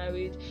to get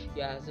married,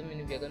 you're assuming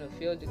if you're going to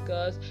fail the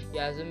course,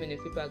 you're assuming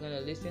if people are going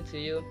to listen to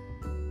you.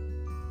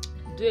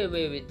 Do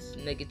away with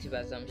negative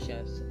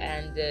assumptions.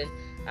 And then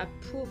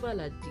approval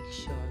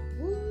addiction.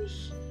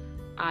 Whoosh.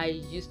 I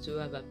used to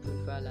have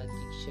approval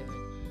addiction.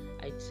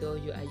 I tell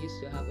you, I used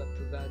to have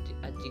approval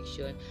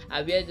addiction.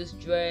 I wear this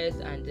dress,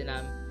 and then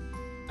I'm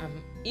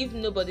if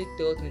nobody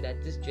tells me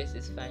that this dress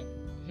is fine,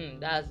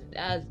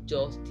 that's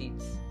just it.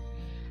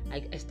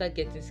 I start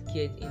getting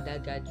scared in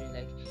that gathering.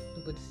 Like,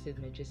 nobody said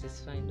my dress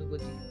is fine.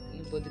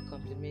 Nobody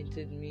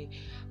complimented me.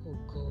 Oh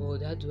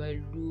God, how do I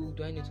look?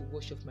 Do I need to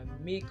wash off my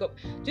makeup?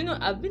 Do you know,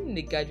 I've been in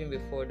a gathering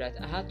before that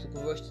I had to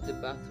go rush to the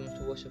bathroom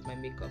to wash off my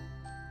makeup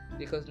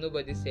because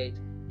nobody said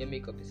your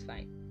makeup is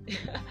fine.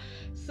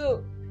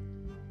 So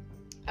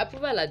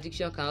approval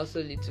addiction can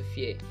also lead to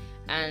fear,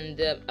 and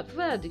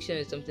approval addiction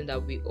is something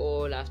that we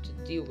all have to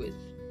deal with.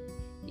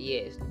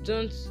 Yes,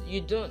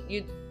 you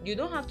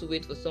don't have to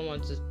wait for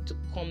someone to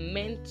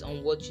comment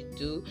on what you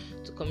do,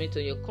 to comment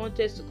on your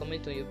content, to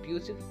comment on your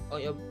beauty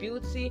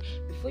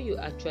before you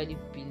actually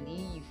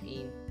believe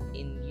in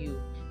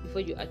you,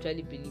 before you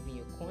actually believe in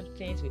your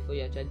content, before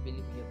you actually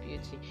believe in your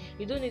beauty.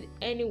 You don't need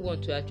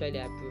anyone to actually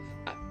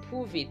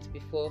approve it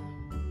before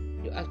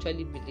you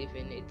actually believe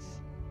in it.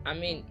 I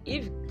mean,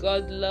 if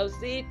God loves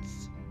it,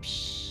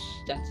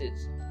 that's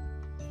it.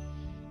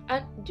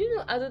 And do you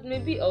know, as it may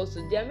be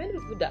also, there are many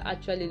people that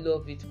actually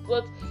love it,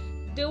 but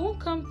they won't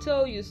come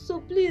tell you. So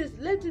please,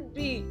 let it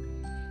be.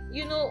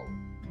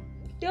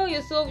 Tell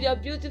yourself you're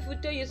beautiful.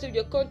 Tell yourself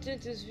your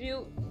content is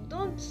real.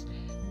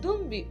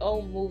 Don't be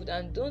all moved,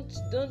 and don't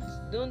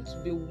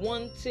be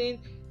wanting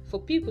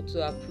for people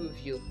to approve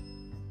you.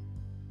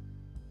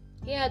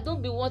 Yeah,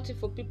 don't be wanting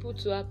for people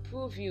to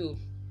approve you.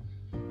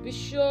 Be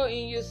sure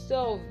in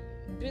yourself.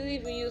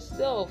 Believe in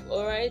yourself.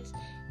 All right,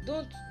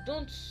 don't.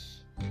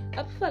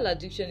 Alcohol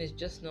addiction is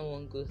just not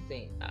one good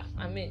thing.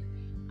 I mean,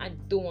 I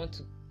don't want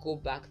to go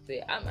back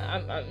there.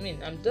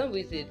 I'm done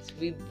with it.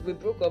 We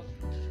broke up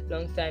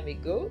long time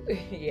ago.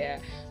 Yeah,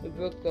 we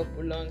broke up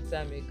a long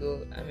time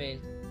ago. We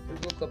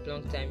broke up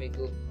long time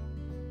ago.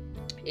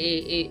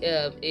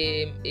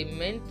 A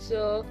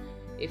mentor,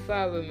 a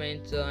faraway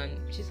mentor, and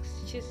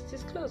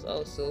she's close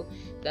also,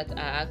 that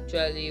I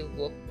actually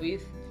work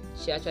with.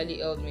 She actually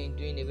helped me in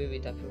doing away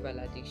with approval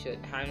addiction,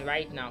 and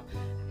right now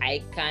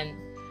I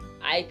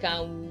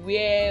can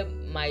wear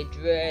my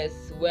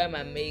dress, wear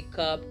my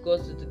makeup, go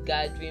to the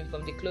gathering.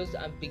 From the close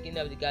and beginning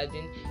of the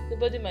gathering,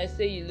 nobody might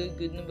say you look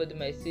good, nobody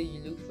might say you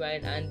look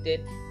fine, and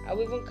then I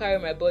will even carry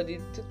my body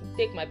to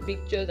take my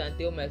pictures and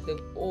tell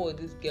myself, oh,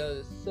 this girl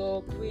is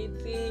so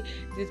pretty,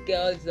 this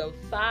girl is on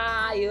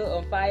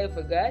fire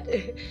for God.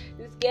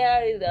 This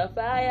girl is on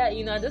fire,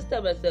 I just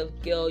tell myself,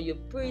 girl, you're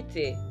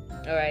pretty.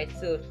 Alright,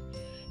 so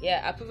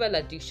yeah, approval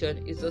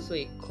addiction is also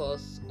a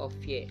cause of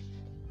fear.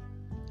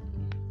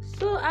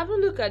 So have a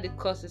look at the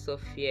causes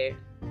of fear.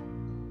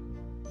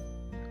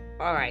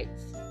 Alright,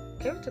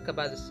 can we talk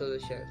about the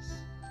solutions?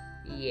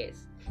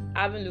 Yes.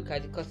 Have a look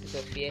at the causes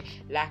of fear: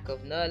 lack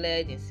of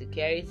knowledge,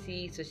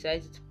 insecurity,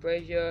 society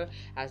pressure,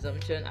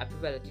 assumption,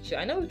 approval addiction.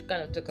 I know we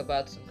kind of talk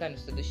about some kind of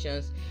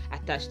solutions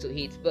attached to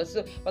it, but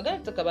so we're going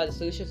to talk about the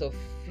solutions of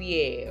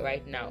fear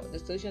right now. The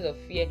solutions of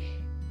fear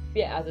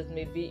as it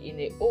may be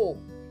in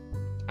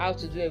how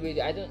to do away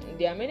with.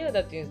 There are many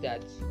other things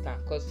that can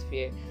cause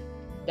fear.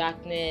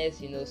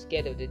 Darkness,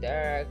 scared of the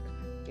dark,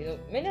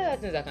 many other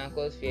things that can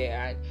cause fear,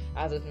 and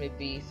as it may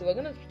be. So we're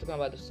going to talk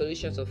about the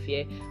solutions of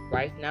fear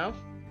right now.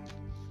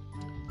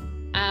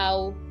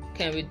 How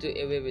can we do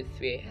away with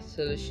fear?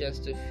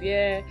 Solutions of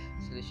fear.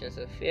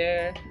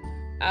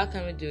 How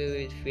can we do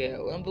away with fear?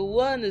 Number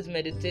one is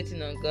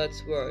meditating on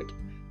God's word,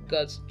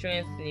 God's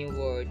strengthening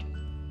word,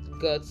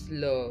 God's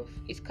love.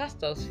 It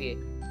casts out fear.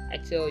 I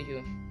tell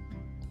you,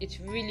 it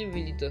really,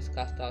 really does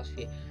cast out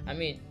fear.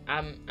 I'm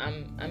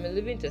a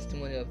living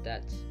testimony of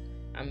that.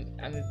 I'm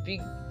a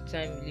big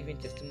time living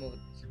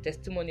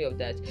testimony of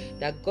that.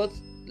 That God's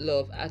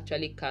love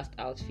actually cast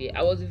out fear.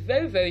 I was a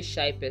very, very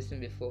shy person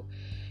before.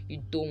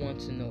 You don't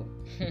want to know.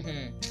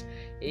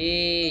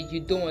 You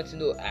don't want to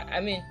know.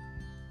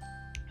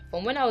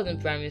 From when I was in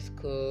primary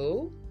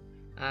school,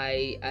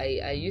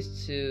 I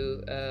used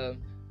to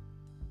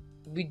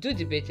we do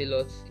debate a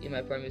lot in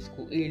my primary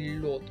school. A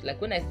lot. Like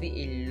when I say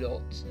a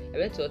lot, I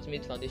went to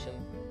Ultimate Foundation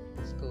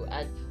School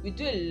and we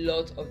do a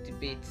lot of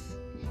debates.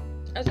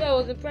 And so I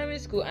was in primary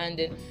school, and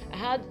then I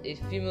had a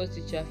female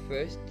teacher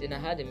first, then I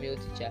had a male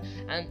teacher.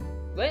 And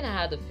when I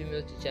had a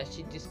female teacher,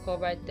 she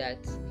discovered that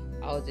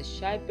I was a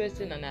shy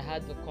person and I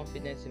had no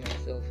confidence in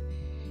myself.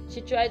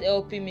 She tried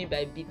helping me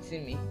by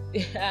beating me,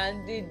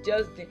 and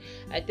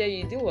I tell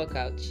you, it didn't work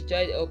out. She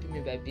tried helping me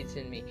by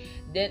beating me.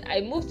 Then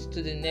I moved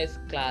to the next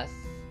class.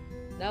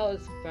 That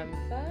was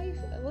primary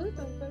 5. Was it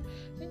primary 5?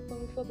 I think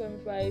primary 4, primary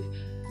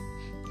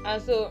 5.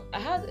 And so I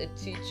had a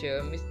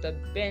teacher, Mr.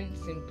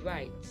 Benson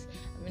Bright.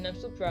 I'm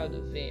so proud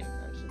of him.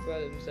 I'm so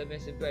proud of Mr.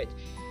 Benson Bright.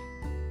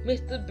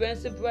 Mr.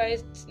 Benson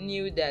Bright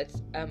knew that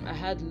I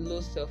had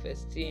low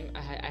self-esteem.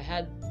 I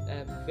had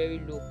very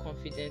low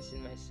confidence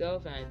in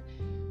myself, and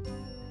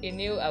he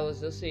knew I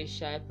was also a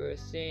shy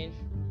person.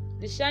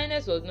 The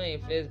shyness was not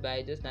influenced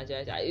by just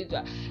natural.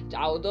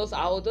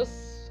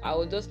 I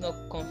was just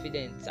not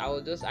confident.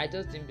 I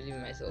just didn't believe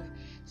in myself.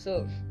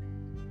 So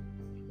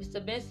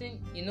Mr. Benson,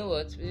 you know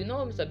what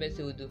Mr.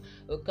 Benson will do?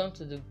 He'll come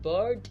to the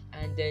board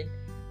and then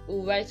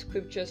he'll write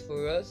scriptures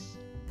for us,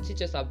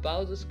 teach us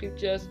about the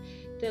scriptures,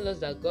 tell us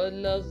that God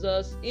loves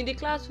us in the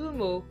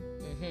classroom.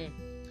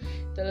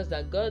 Tell us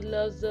that God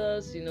loves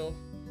us. He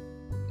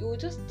will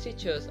just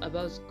teach us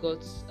about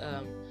God's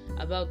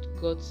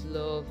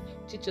love,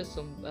 teach us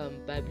some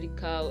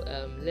biblical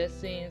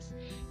lessons.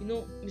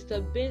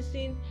 Mr.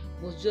 Benson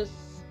was just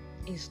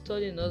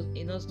installing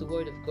in us the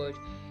word of God,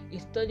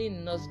 installing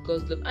in us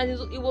God's love, and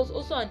it was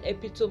also an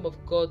epitome of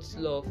God's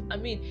love.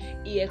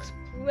 He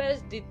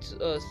expressed it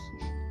to us.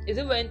 Is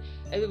it when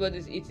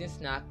everybody's eating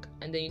snack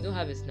and then you don't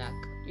have a snack?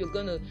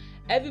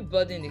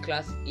 Everybody in the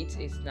class eats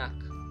a snack.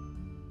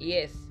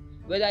 Yes,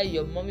 whether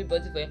your mommy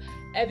bought it for you,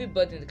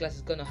 everybody in the class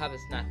is gonna have a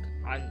snack.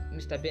 And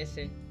Mr.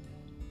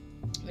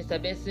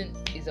 Benson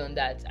is on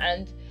that.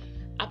 And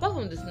apart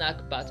from the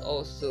snack part,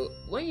 also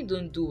when you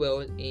don't do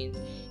well in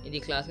the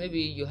class, maybe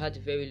you had a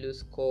very low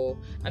score,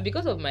 and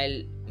because of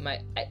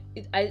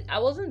I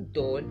wasn't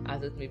dull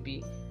as it may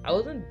be. I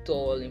wasn't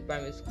dull in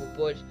primary school,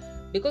 but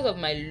because of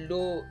my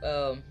low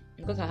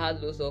because I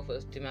had low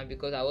self-esteem and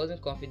because I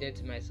wasn't confident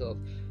in myself,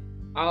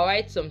 I'll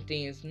write some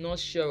things, not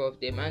sure of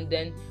them, and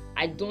then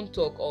I don't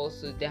talk.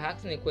 Also, they're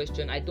asking a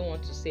question, I don't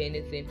want to say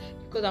anything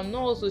because I'm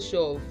not also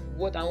sure of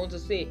what I want to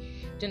say. Do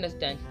you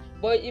understand?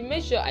 But it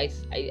makes sure I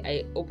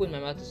open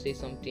my mouth to say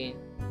something,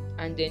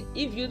 and then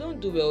if you don't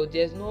do well,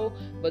 there's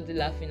nobody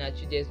laughing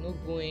at you, there's no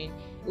going.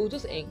 It will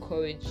just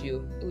encourage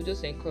you. And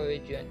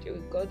tell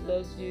you God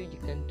loves you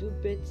can do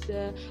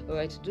better.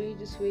 Alright, do it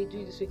this way.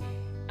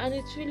 And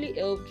it really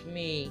helped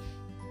me.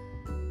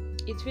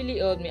 it really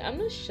helped me. I'm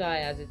not shy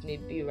as it may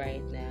be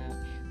right now.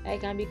 I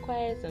can be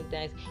quiet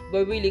sometimes,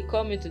 but really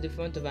coming to the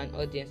front of an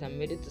audience, I'm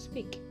ready to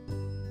speak.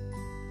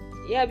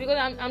 Yeah, because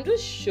I'm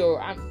just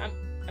sure.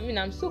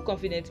 I'm so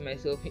confident in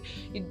myself,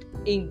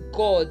 in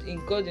God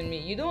in me.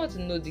 You don't want to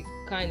know the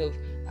kind of,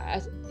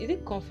 is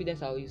it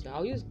confidence I'll use now?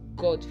 I'll use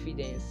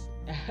Godfidence.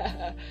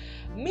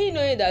 Me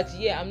knowing that,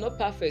 yeah, I'm not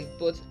perfect,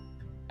 but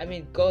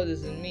God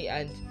is in me,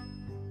 and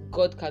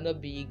God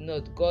cannot be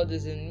ignored. God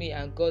is in me,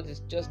 and God is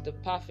just the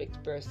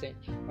perfect person.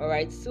 All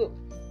right, so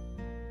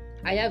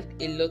I have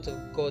a lot of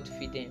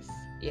Godfidence.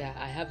 Yeah,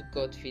 I have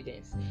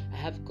Godfidence. I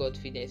have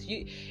Godfidence.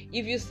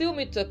 If you see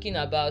me talking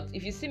about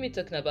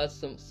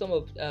some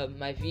of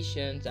my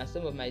visions and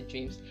some of my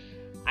dreams,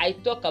 I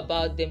talk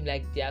about them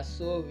like they are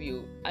so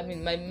real.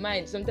 My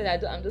mind,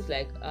 sometimes I'm just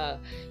like,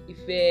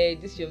 if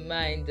this your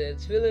mind,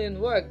 it's really in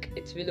work.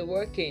 It's really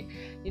working.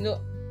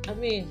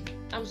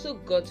 I'm so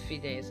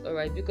Godfidence, all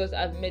right, because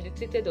I've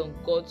meditated on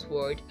God's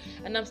word,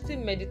 and I'm still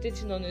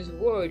meditating on His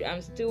word.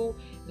 I'm still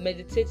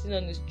meditating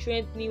on His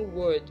strengthening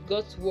word.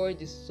 God's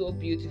word is so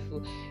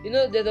beautiful.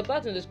 There's a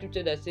part in the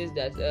scripture that says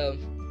that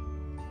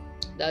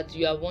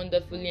you are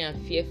wonderfully and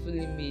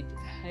fearfully made.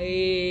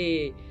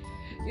 Hey,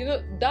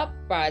 that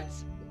part.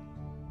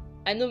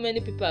 I know many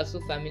people are so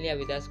familiar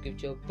with that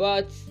scripture,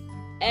 but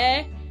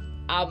I'm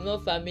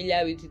not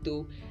familiar with it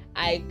though.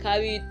 I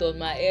carry it on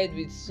my head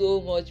with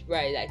so much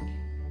pride. Like,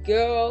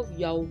 girl,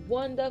 you are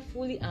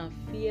wonderfully and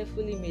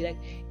fearfully made. Like,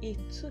 it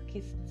took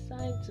its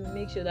time to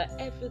make sure that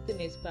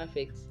everything is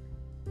perfect.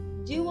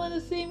 Do you want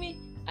to see me?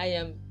 I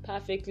am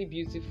perfectly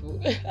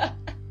beautiful.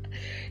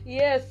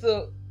 Yeah,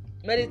 so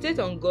meditate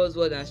on God's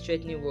word and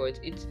strengthening words.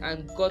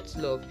 And God's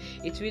love.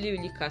 It really,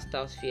 really casts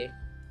out fear.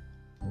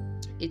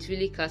 It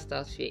really casts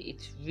out fear.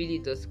 It really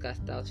does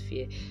cast out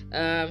fear.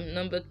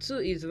 Number 2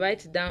 is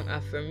write down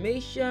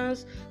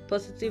affirmations,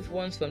 positive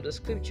ones from the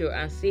scripture,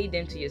 and say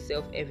them to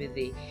yourself every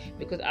day.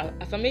 Because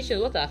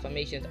affirmations, what are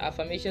affirmations?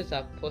 Affirmations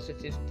are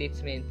positive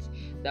statements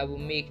that will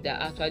make,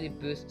 that actually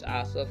boost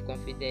our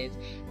self-confidence,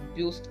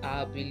 boost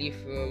our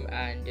belief room,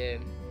 and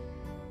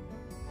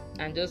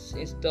just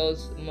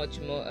installs much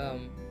more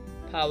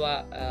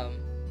power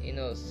in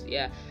us.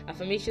 Yeah,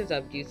 affirmations are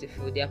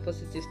beautiful. They are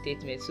positive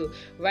statements, so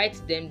write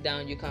them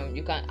down. You can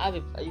have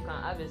a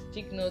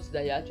stick notes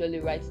that you actually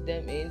write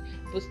them in,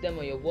 put them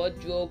on your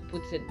wardrobe,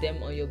 put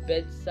them on your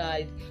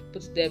bedside,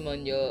 put them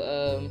on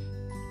your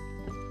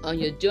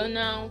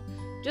journal.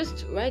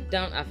 Just write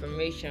down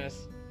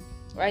affirmations,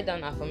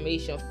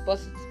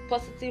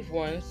 positive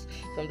ones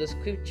from the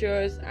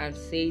scriptures, and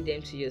say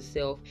them to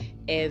yourself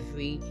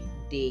every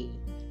day.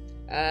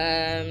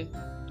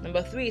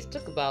 Number 3 is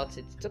talk about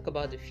it. Talk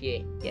about the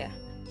fear. Yeah.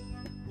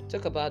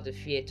 Talk about the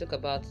fear. Talk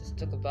about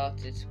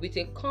it with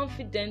a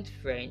confident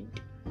friend,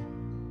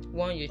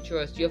 one you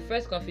trust. Your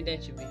first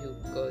confidence should be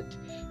God.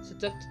 So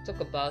talk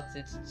about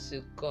it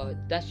to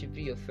God. That should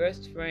be your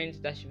first friend.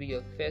 That should be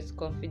your first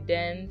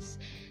confidence.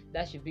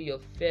 That should be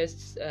your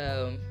first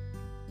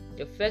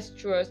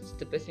trust,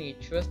 the person you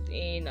trust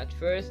in at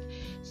first.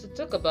 So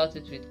talk about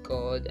it with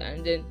God,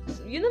 and then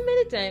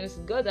many times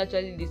God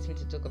actually leads me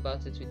to talk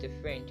about it with a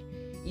friend.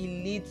 He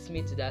leads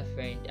me to that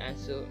friend, and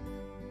so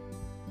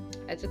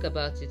I talk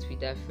about it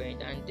with that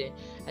friend, and then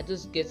I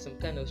just get some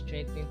kind of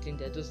strengthening thing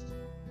that just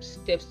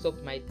steps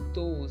up my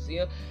toes.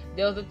 There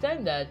was a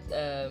time that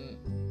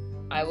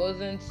I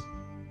wasn't,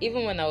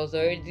 even when I was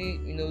already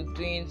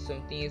doing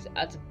some things,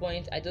 at a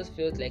point I just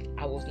felt like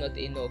I was not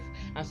enough,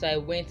 and so I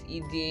went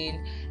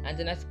eating, and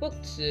then I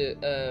spoke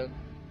to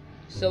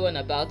someone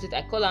about it.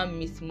 I call her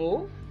Miss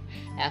Mo.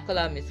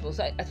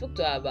 So I spoke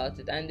to her about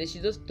it, and then she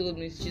just told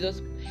me,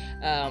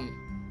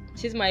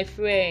 she's my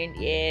friend.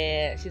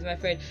 Yeah, she's my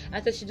friend.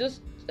 And so she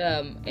just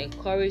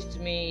encouraged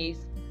me,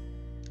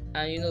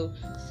 and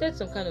said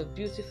some kind of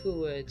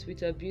beautiful words with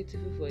her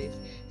beautiful voice.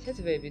 She has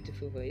a very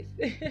beautiful voice.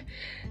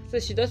 So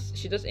she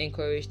just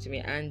encouraged me,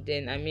 and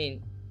then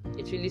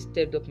it really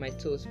stepped up my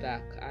toes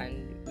back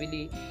and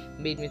really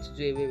made me to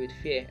do away with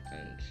fear,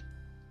 and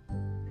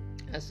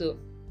so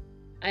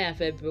I and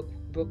Fair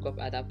broke up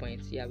at that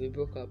point. Yeah, we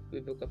broke up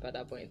at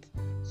that point.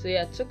 So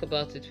yeah, talk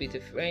about it with a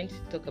friend,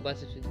 talk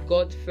about it with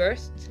God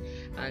first,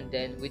 and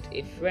then with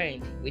a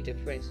friend,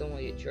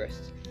 someone you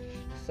trust.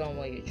 So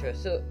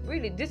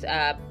really, these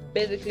are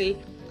basically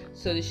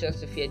solutions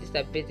to fear. These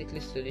are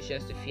basically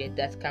solutions to fear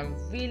that can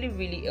really,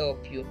 really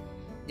help you.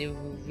 They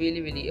will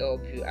really, really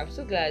help you. I'm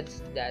so glad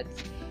that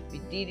we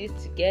did it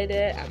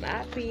together. I'm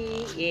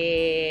happy.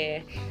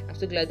 Yeah, I'm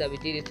so glad that we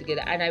did it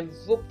together, and I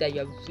hope that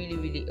you are really,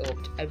 really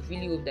helped. I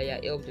really hope that you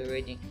are helped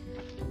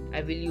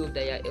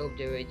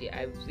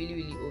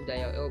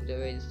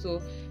already.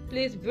 So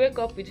please break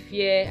up with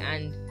fear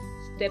and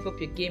step up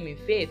your game in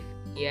faith.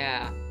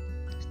 Yeah,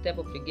 step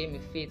up your game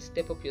in faith.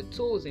 Step up your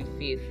toes in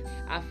faith.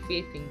 Have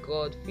faith in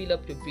God. Fill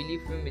up your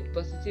belief room with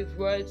positive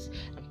words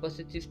and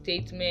positive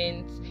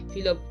statements.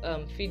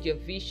 Feed your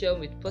vision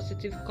with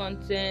positive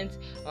content.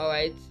 All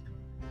right.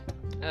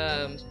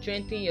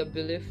 Strengthen your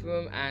belief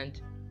room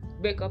and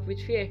break up with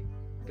fear.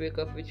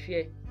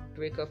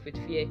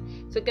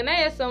 So can I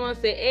hear someone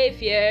say, "Hey,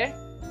 fear"?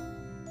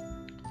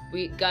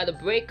 we gotta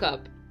break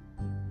up.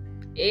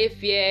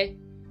 If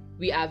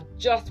we have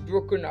just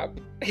broken up.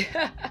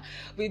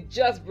 We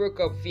just broke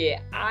up, Fear.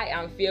 I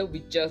am Fear, we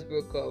just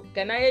broke up.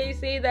 Can I hear you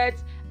say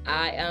that?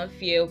 I am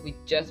Fear, we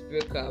just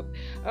broke up.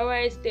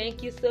 Alright,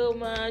 thank you so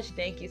much.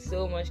 Thank you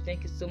so much.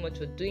 Thank you so much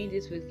for doing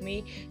this with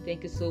me.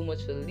 Thank you so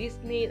much for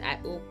listening. I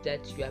hope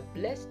that you are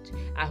blessed.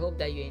 I hope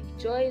that you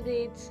enjoyed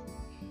it.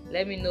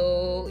 Let me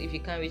know if you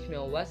can't reach me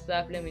on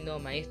WhatsApp. Let me know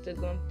on my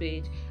Instagram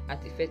page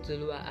at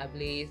Ifetolua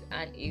Ablaze.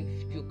 And if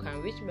you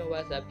can reach me on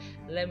WhatsApp,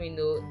 let me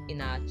know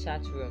in our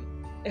chat room.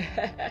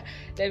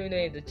 Let me know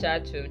in the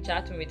chat room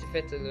with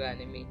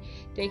Ifetolua and me.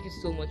 Thank you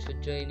so much for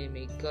joining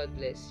me. God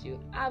bless you.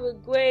 Have a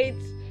great,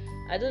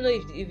 I don't know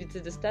if it's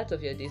the start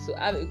of your day, so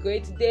have a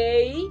great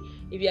day.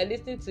 If you are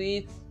listening to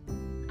it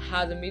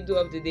at the middle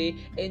of the day,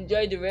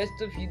 enjoy the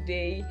rest of your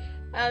day.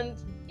 And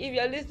if you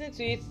are listening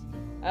to it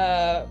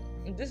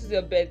this is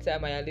your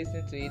bedtime and you're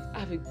listening to it,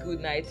 have a good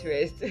night's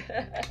rest.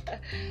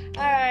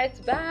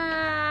 Alright,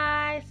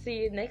 bye.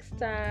 See you next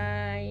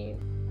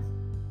time.